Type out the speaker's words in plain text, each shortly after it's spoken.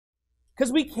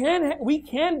Because we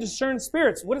can discern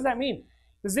spirits. What does that mean?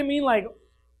 Does it mean like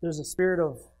there's a spirit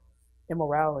of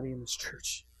immorality in this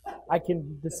church? I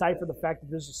can decipher the fact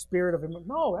that there's a spirit of immorality.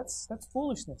 No, that's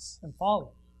foolishness and folly.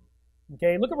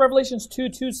 Okay, look at Revelations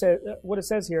 2:2 says what it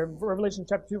says here. Revelation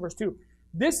chapter 2, verse 2.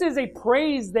 This is a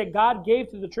praise that God gave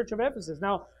to the church of Ephesus.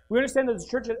 Now, we understand that the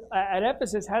church at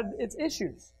Ephesus had its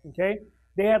issues. Okay,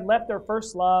 they had left their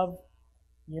first love.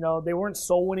 They weren't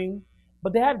soul winning.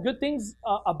 But they had good things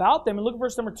about them. And look at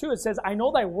verse number 2. It says, I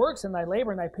know thy works and thy labor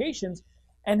and thy patience,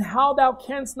 and how thou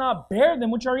canst not bear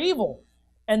them which are evil.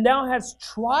 And thou hast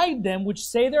tried them which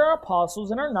say they are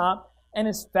apostles and are not, and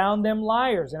hast found them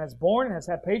liars, and hast borne and hast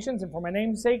had patience, and for my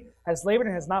name's sake hast labored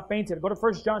and has not fainted. Go to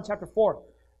 1 John chapter 4.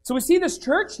 So we see this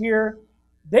church here,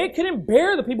 they couldn't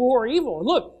bear the people who are evil.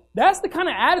 Look, that's the kind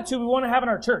of attitude we want to have in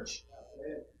our church.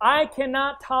 I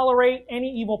cannot tolerate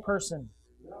any evil person.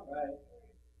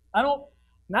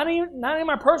 Not in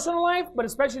my personal life, but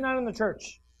especially not in the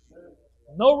church.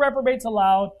 No reprobates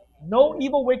allowed. No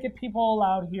evil, wicked people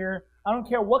allowed here. I don't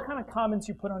care what kind of comments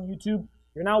you put on YouTube.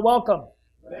 You're not welcome.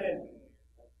 Amen.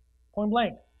 Point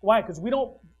blank. Why? Because we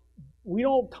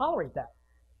don't tolerate that.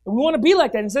 And we want to be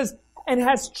like that. And it says, and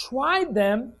has tried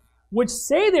them which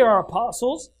say they are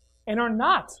apostles and are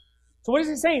not. So what is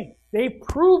he saying? They've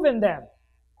proven them.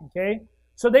 Okay?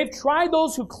 So they've tried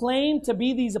those who claim to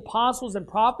be these apostles and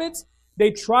prophets.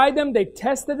 They tried them, they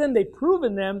tested them, they've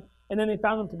proven them, and then they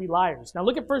found them to be liars. Now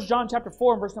look at 1 John chapter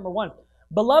 4 and verse number 1.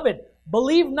 Beloved,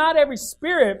 believe not every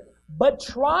spirit, but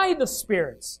try the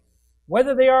spirits,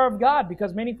 whether they are of God,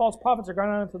 because many false prophets are gone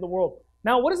out into the world.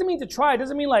 Now, what does it mean to try? It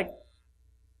doesn't mean like,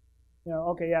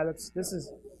 okay, yeah, this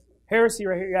is heresy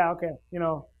right here. Yeah, okay,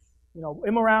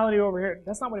 immorality over here.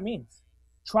 That's not what it means.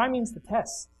 Try means to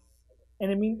test.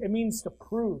 And it means to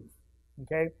prove.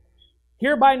 Okay?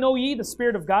 Hereby know ye the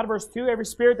Spirit of God, verse 2. Every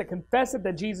spirit that confesseth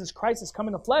that Jesus Christ is come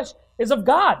in the flesh is of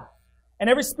God. And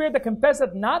every spirit that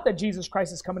confesseth not that Jesus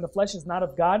Christ is come in the flesh is not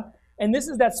of God. And this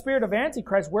is that spirit of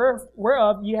Antichrist,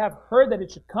 whereof ye have heard that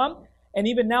it should come, and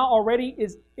even now already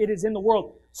it is in the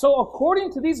world. So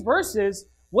according to these verses,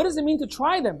 what does it mean to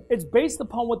try them? It's based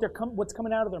upon what's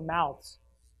coming out of their mouths.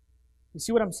 You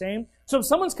see what I'm saying? So if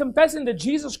someone's confessing that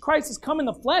Jesus Christ has come in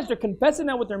the flesh, they're confessing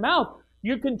that with their mouth.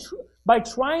 You can, by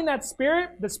trying that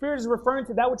spirit, the spirit is referring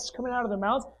to that which is coming out of their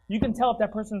mouths. You can tell if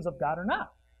that person is of God or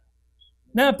not.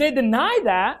 Now, if they deny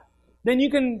that, then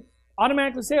you can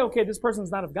automatically say, okay, this person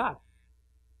is not of God.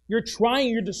 You're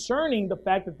discerning the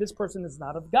fact that this person is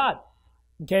not of God.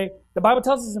 Okay? The Bible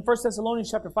tells us in 1 Thessalonians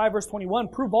chapter 5, verse 21,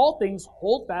 prove all things,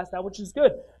 hold fast that which is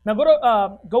good. Now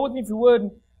go with me if you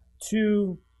would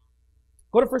to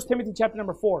go to 1 Timothy chapter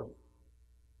number 4.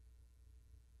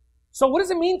 So what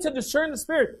does it mean to discern the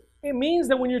Spirit? It means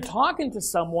that when you're talking to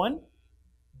someone,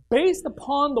 based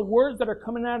upon the words that are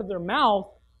coming out of their mouth,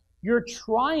 you're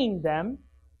trying them.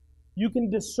 You can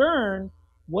discern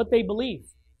what they believe.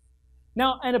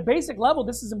 Now, at a basic level,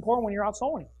 this is important when you're out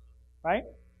soul winning, right?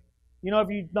 If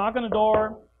you knock on the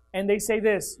door and they say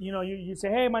this, you say,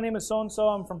 hey, my name is so-and-so.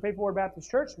 I'm from Faithful Word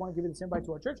Baptist Church. I want to give you this invite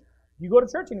to our church. You go to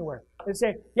church anywhere. They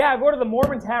say, yeah, I go to the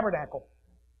Mormon Tabernacle.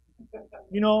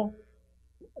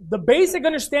 The basic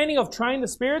understanding of trying the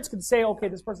spirits could say, okay,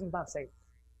 this person's not saved.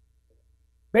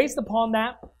 Based upon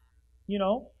that,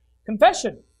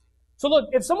 confession. So look,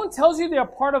 if someone tells you they're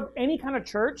part of any kind of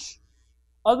church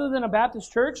other than a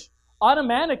Baptist church,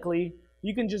 automatically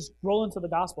you can just roll into the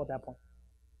gospel at that point.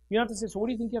 You don't have to say, so what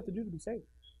do you think you have to do to be saved?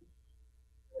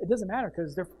 It doesn't matter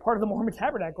because they're part of the Mormon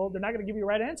Tabernacle. They're not going to give you the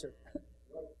right answer.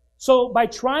 So by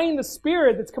trying the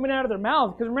spirit that's coming out of their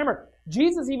mouth, because remember,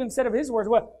 Jesus even said of his words,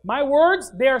 what? My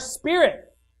words, they are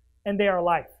spirit and they are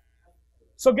life.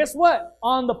 So guess what?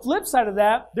 On the flip side of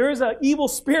that, there is an evil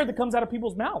spirit that comes out of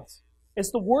people's mouths.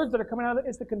 It's the words that are coming out of it.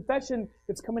 It's the confession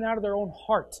that's coming out of their own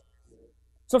heart.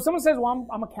 So if someone says, well,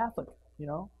 I'm a Catholic, you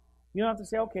don't have to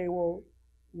say, okay, well,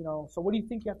 so what do you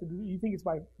think you have to do? You think it's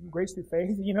by grace through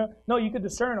faith? No, you could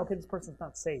discern, okay, this person's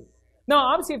not saved. Now,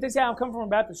 obviously, if they say, I'm coming from a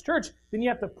Baptist church, then you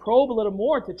have to probe a little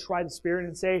more to try the Spirit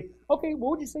and say, okay, what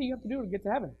would you say you have to do to get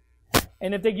to heaven?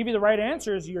 And if they give you the right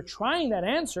answers, you're trying that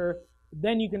answer,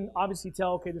 then you can obviously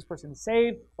tell, okay, this person is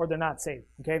saved or they're not saved,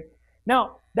 okay?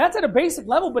 Now, that's at a basic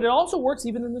level, but it also works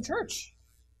even in the church.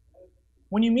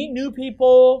 When you meet new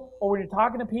people or when you're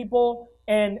talking to people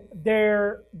and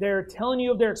they're telling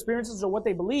you of their experiences or what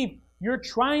they believe, you're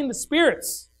trying the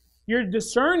spirits. You're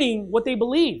discerning what they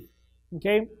believe,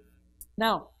 okay?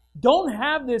 Now, don't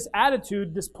have this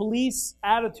attitude, this police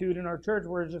attitude in our church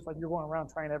where it's just like you're going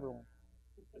around trying everyone.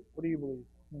 What do you believe?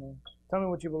 Tell me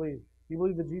what you believe. Do you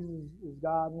believe that Jesus is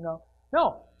God?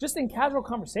 No, just in casual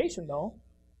conversation though,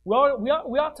 we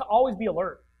ought to always be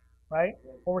alert. right?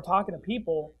 When we're talking to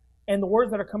people, and the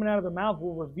words that are coming out of their mouth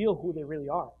will reveal who they really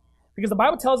are. Because the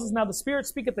Bible tells us, now the Spirit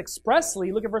speaketh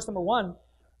expressly, look at verse number 1,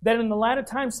 that in the latter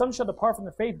time some shall depart from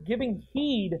the faith, giving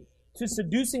heed to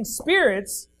seducing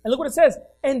spirits, and look what it says,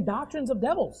 and doctrines of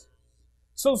devils.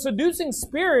 So seducing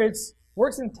spirits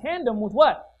works in tandem with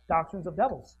what? Doctrines of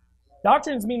devils.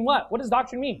 Doctrines mean what? What does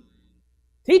doctrine mean?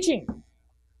 Teaching.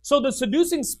 So the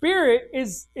seducing spirit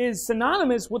is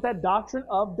synonymous with that doctrine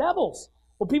of devils.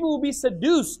 Well, people will be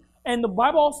seduced. And the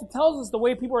Bible also tells us the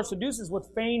way people are seduced is with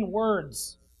vain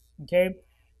words. Okay?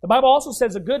 The Bible also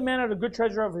says, a good man out of the good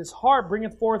treasure of his heart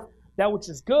bringeth forth that which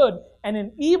is good, and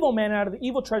an evil man out of the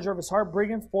evil treasure of his heart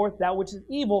bringeth forth that which is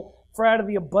evil, for out of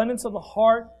the abundance of the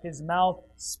heart his mouth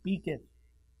speaketh.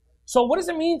 So what does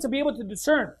it mean to be able to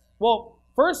discern? Well,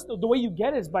 first, the way you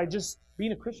get it is by just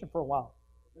being a Christian for a while.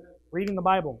 Reading the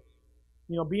Bible.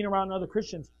 Being around other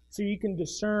Christians. So you can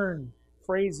discern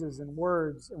phrases and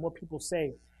words and what people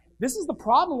say. This is the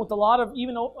problem with a lot of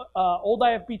even old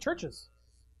IFB churches.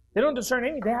 They don't discern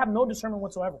anything. They have no discernment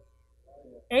whatsoever.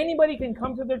 Anybody can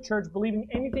come to their church believing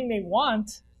anything they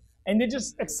want, and they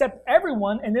just accept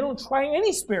everyone, and they don't try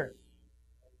any spirit.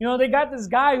 They got this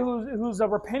guy who's a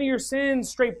repent of your sins,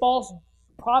 straight false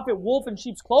prophet, wolf in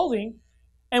sheep's clothing,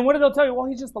 and what do they tell you? Well,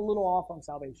 he's just a little off on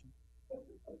salvation.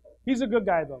 He's a good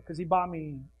guy, though, because he bought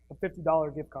me a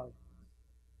 $50 gift card.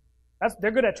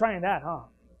 They're good at trying that, huh?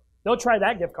 They'll try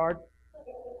that gift card.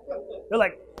 They're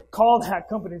like, call that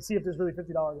company and see if there's really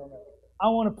 $50 on there. I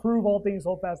want to prove all things,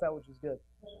 hold fast that which is good.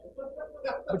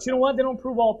 But you know what? They don't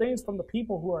prove all things from the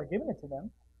people who are giving it to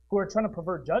them, who are trying to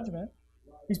pervert judgment.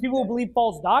 These people who believe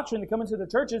false doctrine, they come into the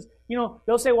churches,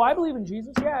 they'll say, well, I believe in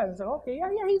Jesus. Yeah. And it's like, okay, yeah,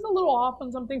 he's a little off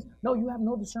on some things. No, you have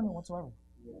no discernment whatsoever.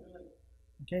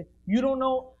 Okay? You don't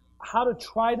know how to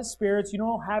try the spirits. You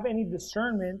don't have any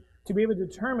discernment to be able to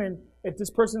determine if this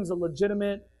person is a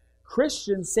legitimate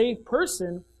Christian, saved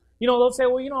person. They'll say,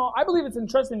 well, I believe it's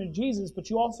entrusted in Jesus, but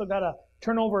you also got to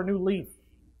turn over a new leaf.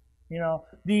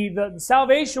 The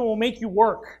salvation will make you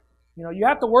work. You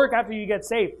have to work after you get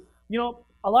saved.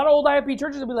 A lot of old IFP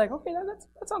churches will be like, okay,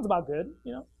 that sounds about good.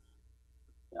 I don't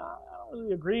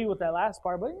really agree with that last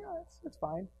part, but it's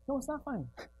fine. No, it's not fine.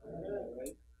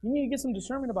 You need to get some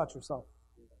discernment about yourself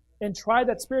and try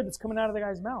that spirit that's coming out of the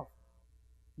guy's mouth.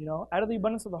 Out of the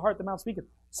abundance of the heart, the mouth speaketh.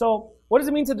 So, what does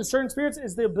it mean to discern spirits?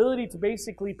 Is the ability to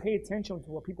basically pay attention to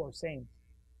what people are saying.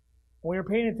 When you're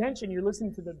paying attention, you're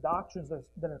listening to the doctrines that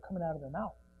are coming out of their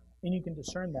mouth, and you can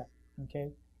discern that.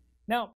 Okay. Now,